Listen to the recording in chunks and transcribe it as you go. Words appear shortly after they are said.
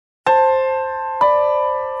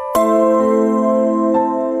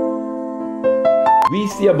We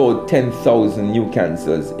see about 10,000 new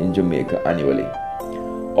cancers in Jamaica annually,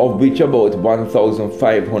 of which about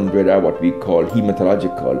 1,500 are what we call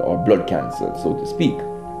hematological or blood cancer, so to speak.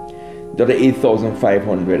 The other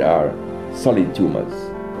 8,500 are solid tumors.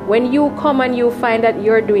 When you come and you find that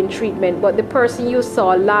you're doing treatment, but the person you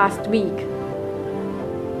saw last week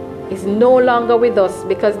is no longer with us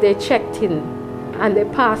because they checked in and they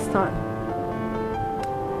passed on,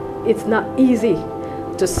 it's not easy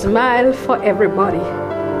to smile for everybody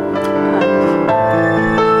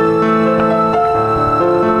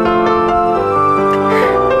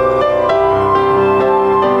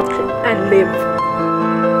and live.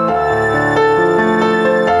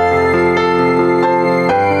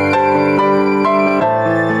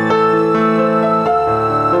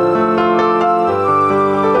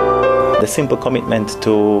 The simple commitment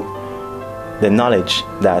to the knowledge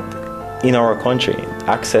that in our country,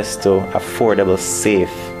 access to affordable,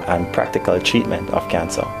 safe, and practical treatment of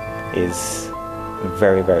cancer is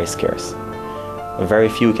very, very scarce. Very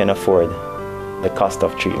few can afford the cost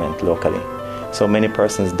of treatment locally. So many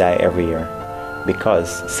persons die every year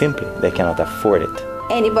because simply they cannot afford it.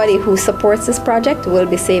 Anybody who supports this project will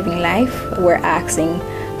be saving life. We're asking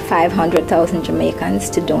 500,000 Jamaicans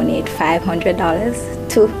to donate $500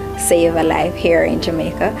 to save a life here in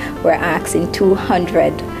Jamaica. We're asking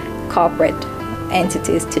 200 corporate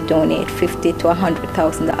entities to donate $50,000 to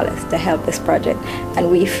 $100,000 to help this project. And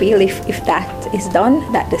we feel if that is done,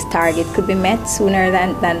 that this target could be met sooner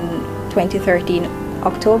than 2013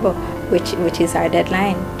 October, which is our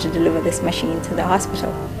deadline to deliver this machine to the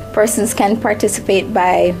hospital. Persons can participate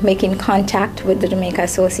by making contact with the Jamaica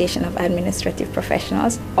Association of Administrative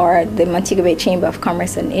Professionals or the Montego Bay Chamber of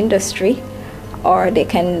Commerce and Industry, or they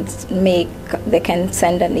can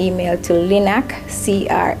send an email to LINAC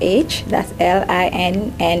CRH, that's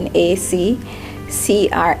LINNAC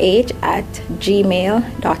CRH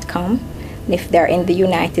 @gmail.com. And if they're in the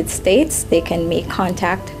United States, they can make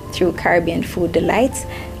contact through Caribbean Food Delights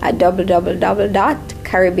at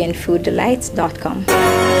www.caribbeanfooddelights.com.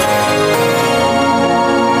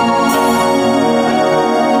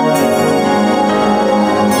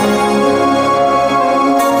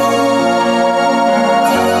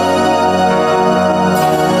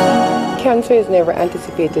 Cancer is never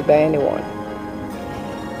anticipated by anyone,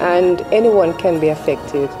 and anyone can be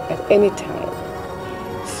affected at any time.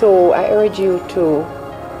 So I urge you to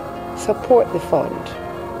support the fund,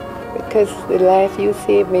 because the life you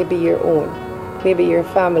save may be your own, maybe your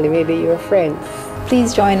family, maybe your friends.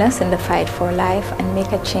 Please join us in the fight for life and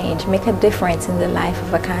make a change, make a difference in the life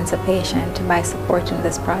of a cancer patient by supporting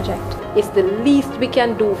this project. It's the least we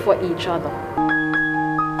can do for each other.